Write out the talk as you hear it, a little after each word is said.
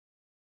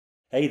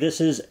Hey,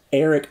 this is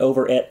Eric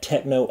over at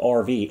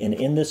TechnoRV, and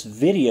in this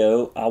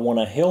video, I want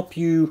to help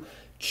you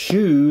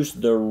choose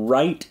the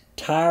right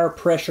tire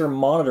pressure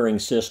monitoring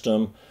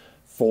system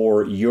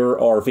for your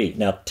RV.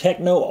 Now,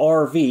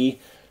 TechnoRV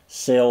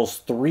sells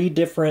 3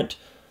 different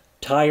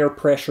tire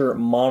pressure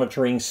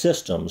monitoring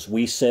systems.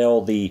 We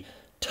sell the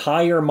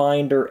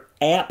TireMinder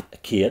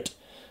app kit,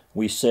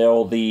 we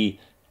sell the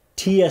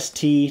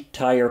TST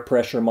tire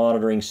pressure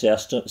monitoring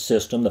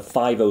system, the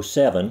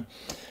 507,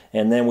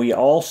 and then we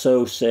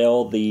also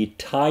sell the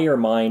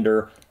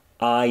TireMinder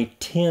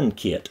i10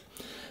 kit.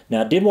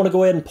 Now, I did want to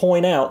go ahead and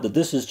point out that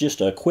this is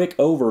just a quick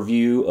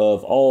overview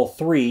of all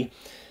 3,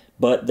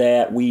 but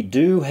that we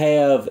do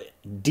have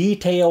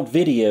detailed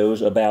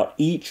videos about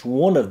each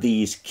one of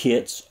these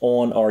kits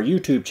on our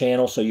YouTube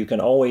channel, so you can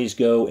always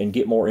go and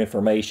get more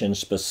information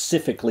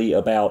specifically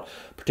about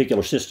a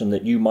particular system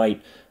that you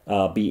might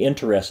be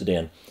interested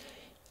in.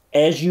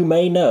 As you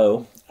may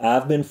know,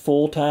 I've been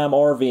full-time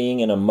RVing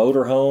in a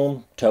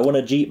motorhome, towing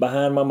a Jeep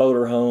behind my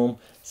motorhome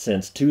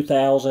since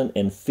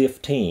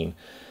 2015.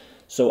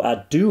 So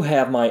I do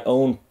have my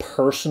own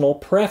personal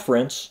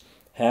preference.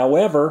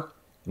 However,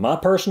 my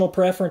personal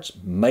preference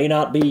may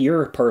not be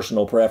your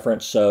personal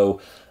preference, so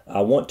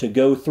I want to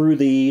go through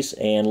these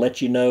and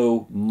let you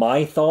know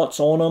my thoughts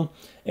on them,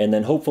 and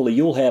then hopefully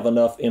you'll have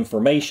enough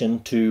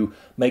information to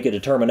make a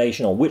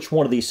determination on which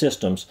one of these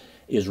systems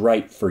is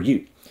right for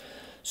you.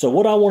 So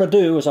what I want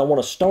to do is I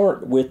want to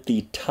start with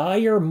the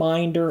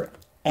TireMinder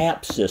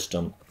app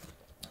system.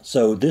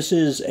 So this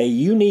is a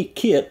unique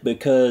kit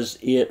because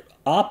it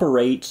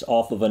operates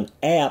off of an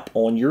app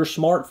on your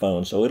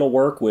smartphone. So it'll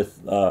work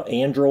with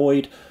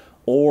Android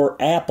or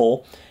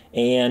Apple.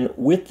 And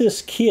with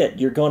this kit,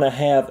 you're going to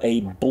have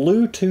a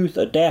Bluetooth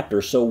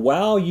adapter. So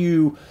while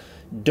you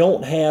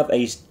don't have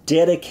a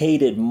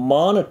dedicated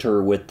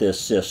monitor with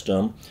this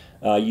system,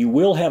 you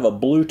will have a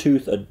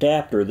Bluetooth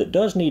adapter that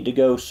does need to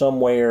go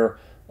somewhere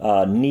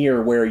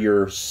near where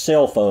your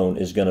cell phone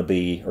is going to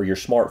be, or your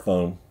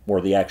smartphone, where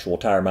the actual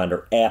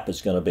TireMinder app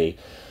is going to be.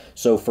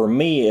 So for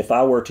me, if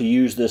I were to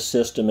use this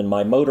system in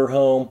my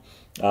motorhome,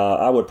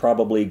 I would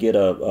probably get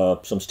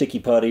some sticky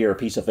putty or a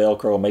piece of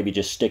Velcro and maybe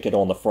just stick it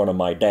on the front of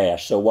my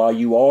dash. So while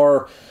you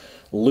are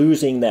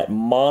losing that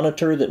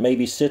monitor that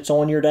maybe sits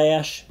on your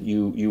dash,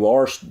 you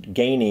are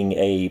gaining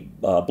a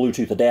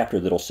Bluetooth adapter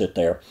that'll sit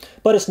there.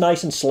 But it's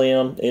nice and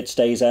slim, it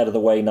stays out of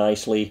the way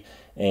nicely,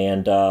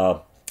 and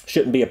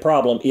shouldn't be a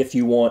problem if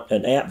you want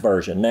an app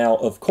version. Now,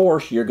 of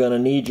course, you're going to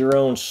need your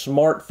own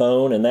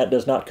smartphone, and that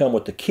does not come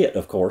with the kit,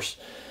 of course.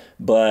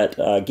 But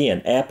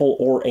again, Apple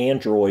or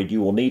Android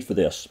you will need for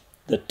this.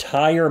 The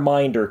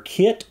TireMinder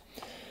kit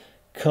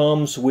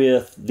comes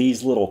with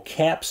these little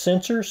cap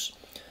sensors.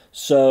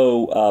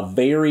 So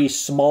very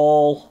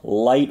small,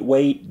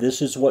 lightweight.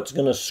 This is what's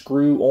going to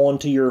screw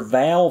onto your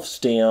valve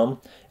stem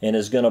and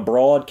is going to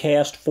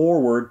broadcast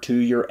forward to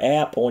your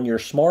app on your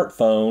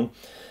smartphone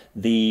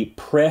the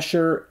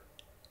pressure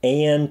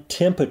and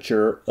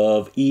temperature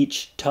of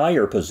each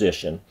tire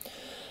position.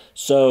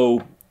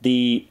 So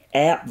the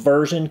app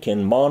version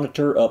can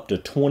monitor up to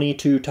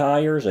 22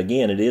 tires.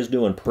 Again, it is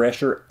doing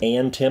pressure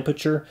and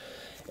temperature.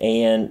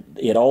 And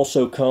it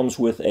also comes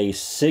with a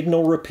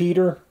signal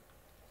repeater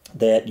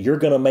that you're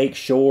going to make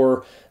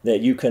sure that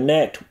you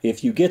connect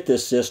if you get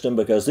this system,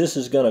 because this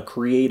is going to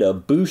create a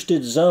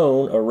boosted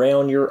zone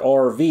around your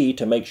RV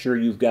to make sure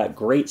you've got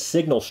great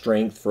signal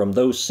strength from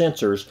those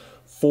sensors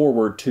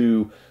forward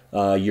to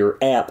your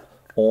app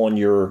on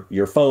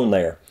your phone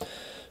there.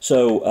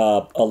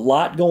 So a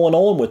lot going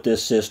on with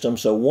this system.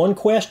 So one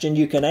question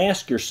you can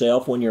ask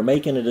yourself when you're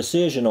making a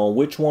decision on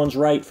which one's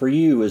right for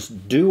you is,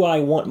 do I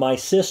want my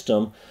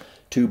system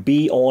to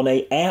be on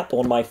an app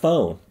on my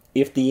phone?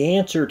 If the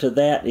answer to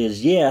that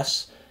is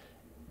yes,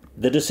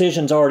 the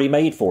decision's already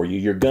made for you.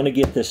 You're going to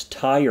get this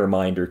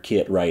TireMinder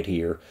kit right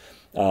here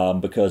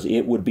because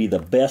it would be the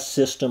best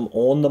system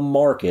on the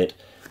market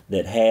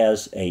that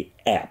has an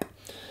app.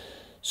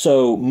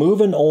 So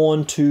moving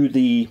on to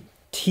the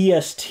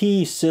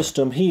TST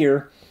system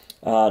here.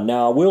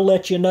 Now I will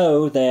let you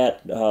know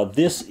that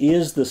this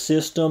is the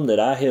system that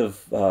I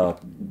have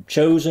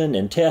chosen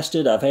and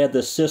tested. I've had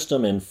this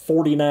system in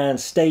 49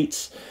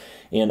 states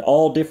in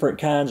all different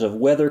kinds of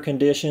weather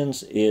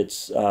conditions.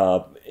 It's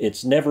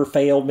never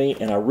failed me,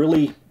 and I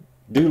really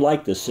do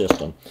like this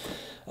system.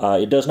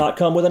 It does not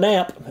come with an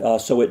app,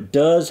 so it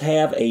does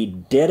have a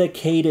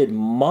dedicated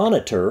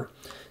monitor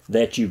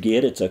that you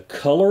get. It's a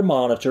color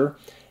monitor,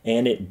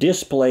 and it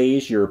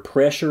displays your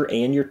pressure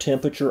and your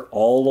temperature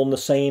all on the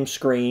same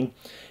screen.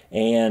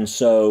 And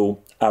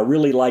so I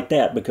really like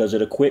that because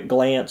at a quick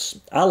glance,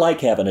 I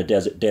like having a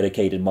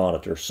dedicated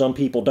monitor. Some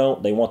people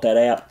don't. They want that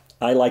app.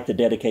 I like the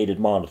dedicated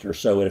monitor.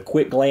 So at a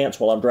quick glance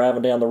while I'm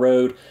driving down the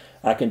road,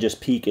 I can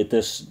just peek at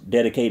this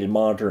dedicated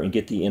monitor and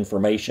get the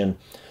information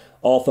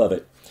off of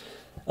it.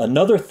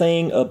 Another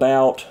thing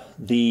about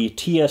the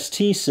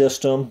TST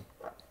system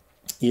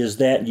is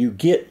that you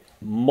get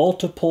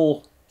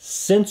multiple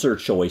sensor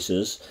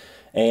choices,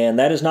 and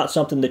that is not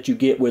something that you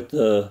get with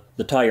the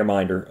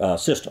TireMinder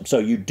system. So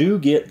you do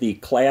get the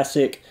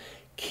classic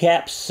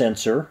cap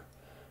sensor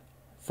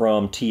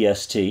from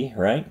TST,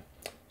 right?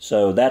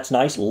 So that's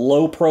nice,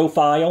 low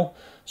profile.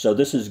 So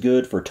this is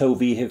good for tow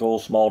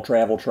vehicles, small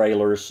travel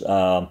trailers.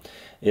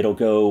 It'll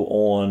go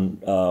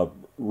on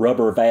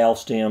rubber valve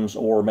stems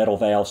or metal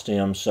valve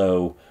stems.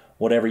 So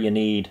whatever you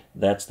need,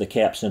 that's the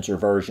cap sensor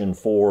version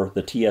for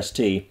the TST.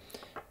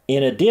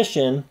 In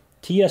addition,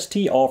 TST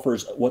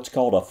offers what's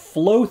called a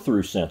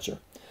flow-through sensor.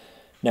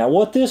 Now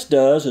what this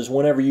does is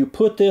whenever you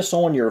put this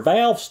on your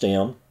valve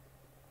stem,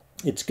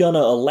 it's going to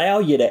allow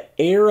you to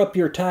air up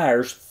your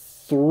tires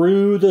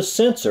through the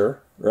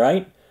sensor,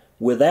 right,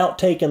 without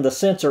taking the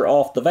sensor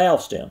off the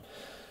valve stem.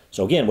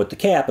 So again, with the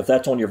cap, if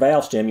that's on your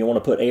valve stem, you want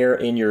to put air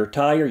in your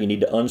tire, you need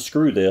to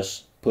unscrew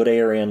this, put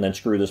air in, then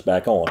screw this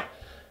back on.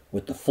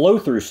 With the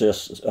flow-through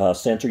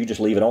sensor, you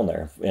just leave it on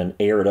there and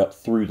air it up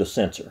through the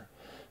sensor.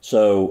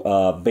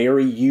 So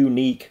very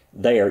unique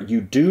there.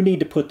 You do need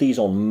to put these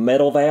on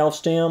metal valve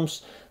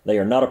stems. They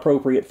are not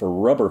appropriate for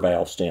rubber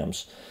valve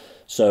stems.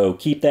 So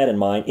keep that in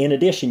mind. In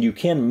addition, you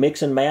can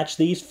mix and match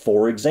these.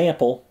 For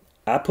example,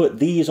 I put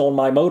these on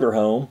my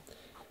motorhome,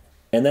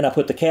 and then I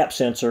put the cap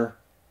sensor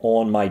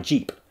on my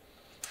Jeep.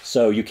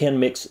 So you can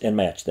mix and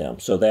match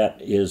them. So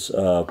that is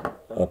a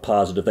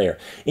positive there.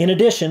 In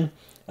addition,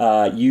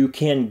 you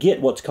can get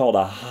what's called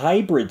a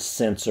hybrid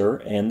sensor,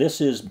 and this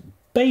is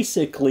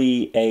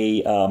basically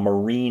a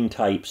marine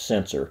type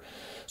sensor.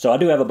 So I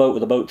do have a boat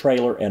with a boat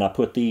trailer, and I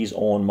put these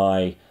on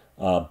my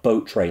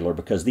boat trailer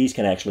because these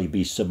can actually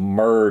be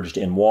submerged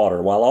in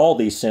water. While all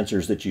these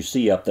sensors that you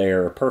see up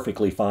there are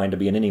perfectly fine to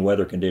be in any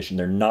weather condition,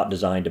 they're not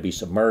designed to be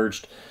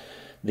submerged.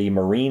 The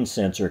marine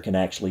sensor can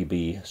actually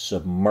be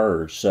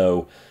submerged.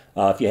 So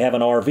if you have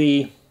an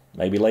RV,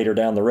 maybe later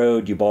down the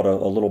road you bought a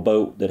little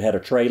boat that had a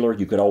trailer,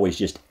 you could always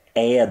just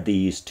add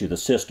these to the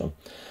system.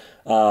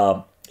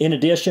 In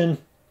addition,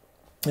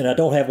 and I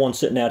don't have one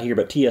sitting out here,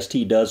 but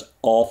TST does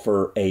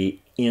offer a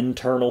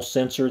internal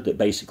sensor that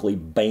basically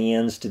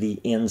bands to the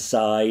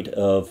inside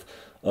of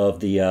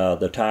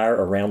the tire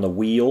around the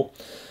wheel.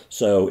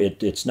 So it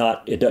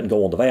doesn't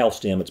go on the valve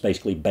stem, it's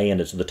basically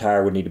banded. So the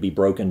tire would need to be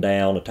broken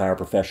down, a tire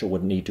professional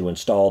would need to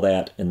install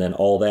that, and then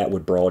all that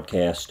would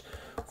broadcast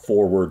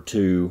forward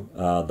to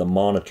the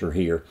monitor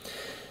here.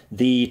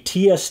 The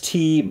TST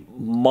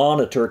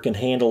monitor can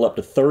handle up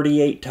to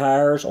 38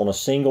 tires on a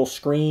single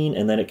screen,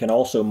 and then it can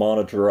also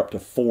monitor up to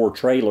 4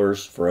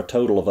 trailers for a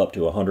total of up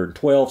to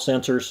 112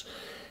 sensors.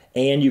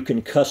 And you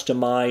can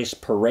customize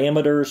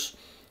parameters.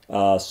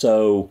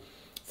 So,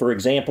 for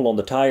example, on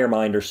the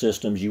TireMinder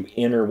systems, you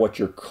enter what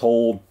your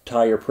cold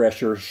tire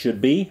pressure should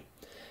be,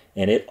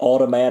 and it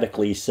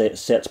automatically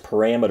sets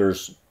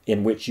parameters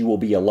in which you will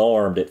be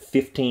alarmed at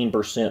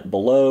 15%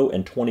 below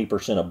and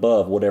 20%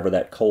 above whatever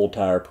that cold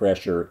tire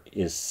pressure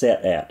is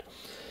set at.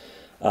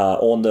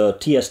 On the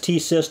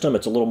TST system,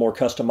 it's a little more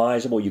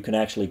customizable. You can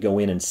actually go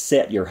in and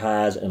set your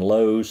highs and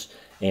lows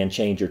and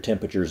change your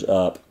temperatures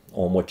up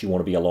on what you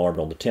want to be alarmed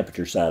on the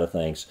temperature side of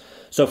things.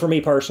 So for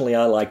me personally,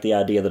 I like the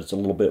idea that it's a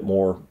little bit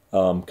more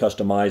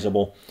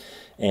customizable.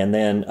 And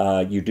then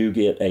you do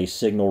get a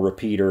signal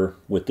repeater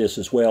with this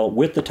as well.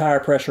 With the tire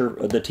pressure,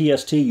 the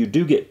TST, you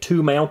do get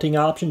 2 mounting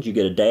options. You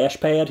get a dash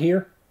pad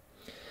here,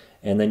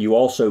 and then you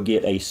also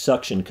get a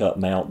suction cup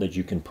mount that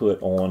you can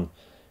put on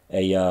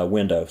a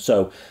window.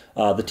 So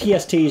the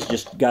TST's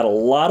just got a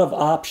lot of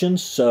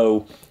options.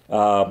 So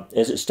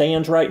as it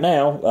stands right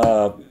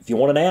now, if you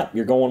want an app,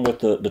 you're going with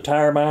the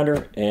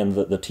TireMinder, and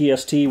the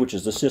TST, which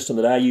is the system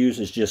that I use,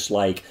 is just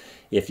like,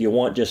 if you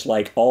want just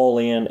like all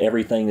in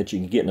everything that you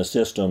can get in a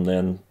system,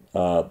 then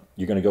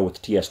you're going to go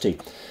with the TST.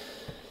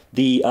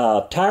 The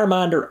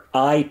TireMinder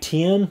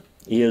i10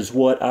 is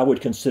what I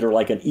would consider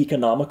like an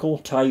economical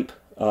type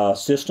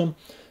system.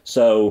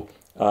 So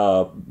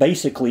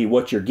basically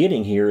what you're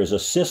getting here is a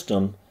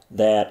system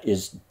that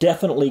is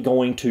definitely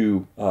going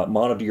to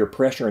monitor your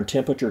pressure and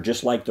temperature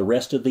just like the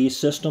rest of these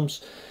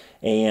systems.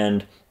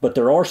 But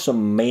there are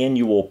some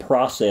manual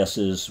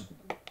processes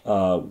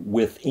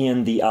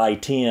within the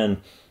i10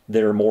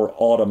 that are more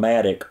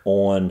automatic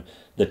on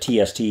the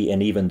TST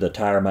and even the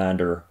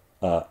TireMinder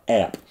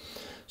app.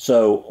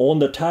 So on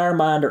the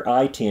TireMinder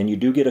i10, you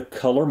do get a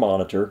color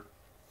monitor,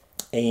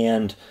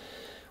 and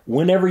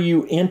whenever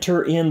you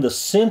enter in the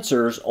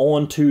sensors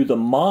onto the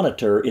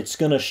monitor, it's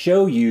going to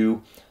show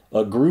you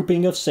a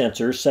grouping of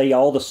sensors, say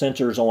all the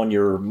sensors on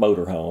your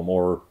motorhome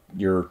or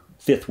your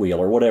fifth wheel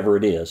or whatever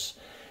it is.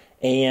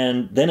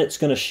 And then it's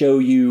going to show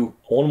you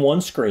on one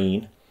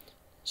screen,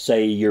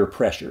 say, your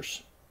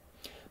pressures.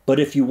 But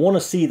if you want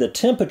to see the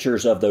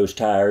temperatures of those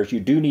tires,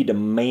 you do need to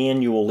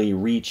manually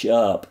reach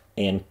up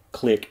and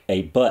click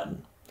a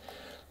button.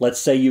 Let's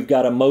say you've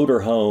got a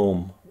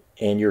motorhome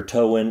and you're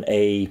towing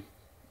a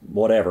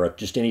whatever,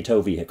 just any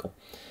tow vehicle.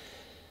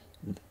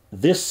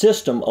 This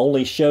system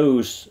only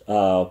shows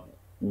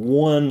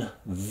one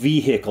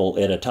vehicle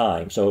at a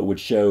time. So it would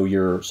show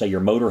your, say,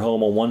 your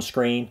motorhome on one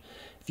screen.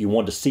 If you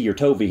wanted to see your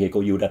tow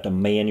vehicle, you would have to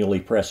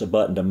manually press a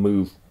button to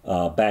move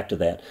back to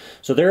that.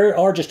 So there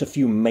are just a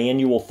few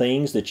manual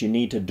things that you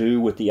need to do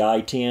with the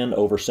i10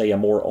 over, say, a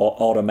more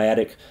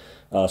automatic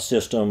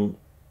system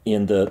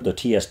in the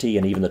TST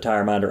and even the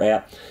TireMinder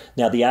app.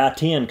 Now the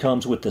i10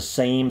 comes with the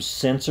same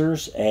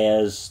sensors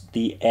as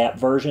the app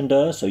version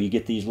does, so you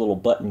get these little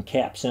button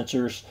cap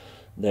sensors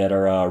that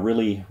are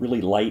really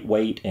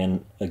lightweight,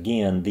 and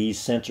again, these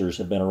sensors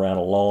have been around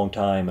a long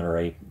time and are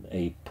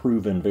a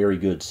proven very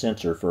good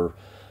sensor for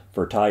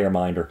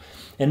TireMinder.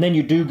 And then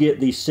you do get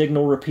the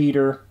signal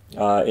repeater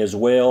as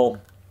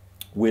well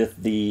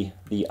with the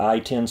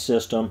i10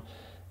 system,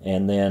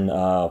 and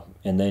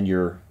then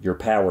your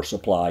power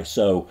supply.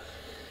 So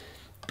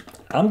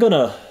I'm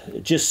gonna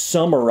just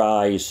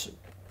summarize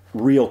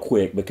real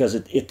quick, because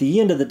at the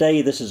end of the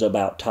day, this is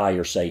about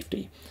tire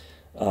safety.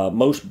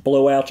 Most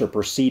blowouts are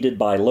preceded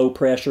by low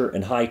pressure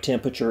and high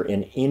temperature,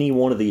 and any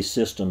one of these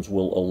systems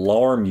will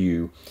alarm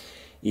you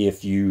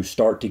if you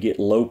start to get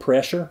low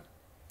pressure.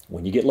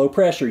 When you get low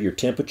pressure, your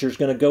temperature is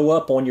going to go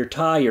up on your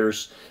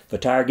tires. If a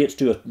tire gets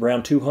to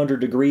around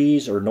 200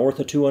 degrees or north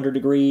of 200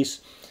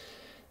 degrees,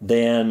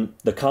 then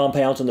the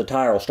compounds in the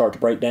tire will start to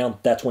break down.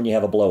 That's when you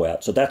have a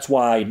blowout. So that's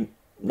why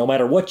no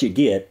matter what you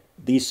get,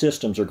 these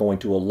systems are going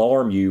to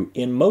alarm you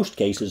in most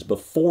cases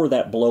before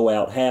that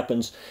blowout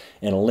happens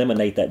and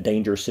eliminate that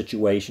dangerous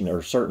situation,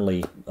 or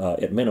certainly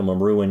at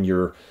minimum ruin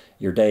your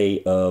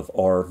day of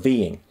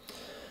RVing.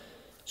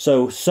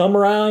 So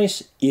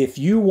summarize, if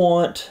you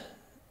want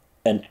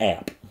an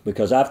app,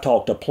 because I've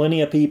talked to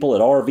plenty of people at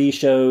RV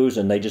shows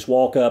and they just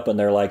walk up and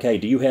they're like, hey,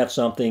 do you have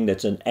something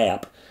that's an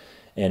app?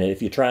 And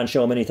if you try and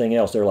show them anything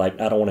else, they're like,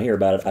 I don't want to hear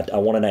about it. I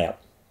want an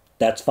app.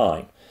 That's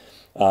fine.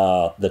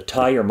 The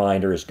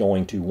TireMinder is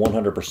going to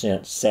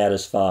 100%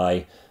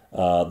 satisfy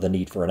the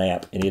need for an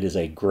app, and it is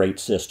a great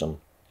system.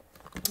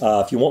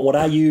 If you want what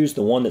I use,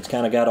 the one that's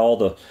kind of got all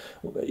the,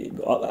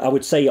 I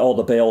would say all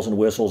the bells and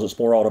whistles, it's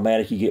more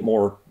automatic. You get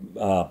more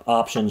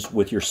options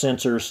with your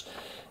sensors.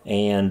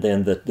 And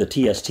then the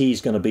TST is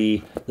going to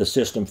be the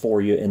system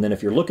for you. And then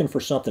if you're looking for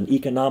something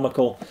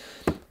economical,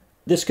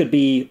 this could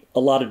be a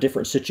lot of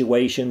different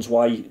situations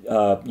why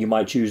you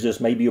might choose this.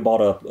 Maybe you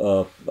bought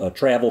a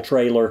travel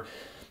trailer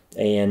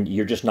and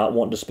you're just not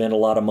wanting to spend a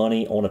lot of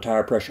money on a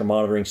tire pressure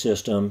monitoring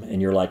system,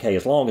 and you're like, hey,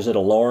 as long as it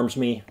alarms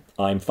me,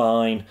 I'm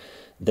fine.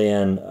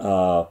 Then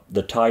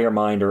the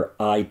TireMinder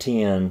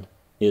i10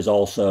 is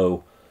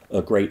also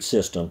a great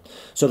system.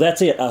 So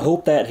that's it. I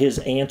hope that has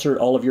answered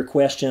all of your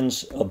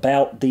questions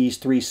about these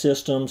three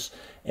systems,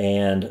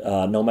 and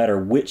no matter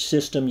which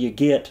system you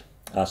get,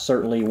 I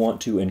certainly want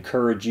to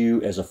encourage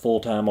you as a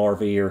full-time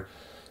RVer,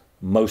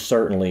 most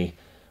certainly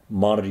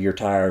monitor your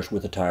tires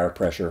with a tire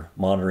pressure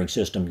monitoring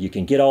system. You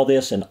can get all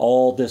this and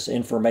all this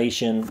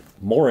information,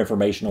 more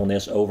information on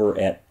this, over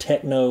at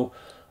TechnoRV.com.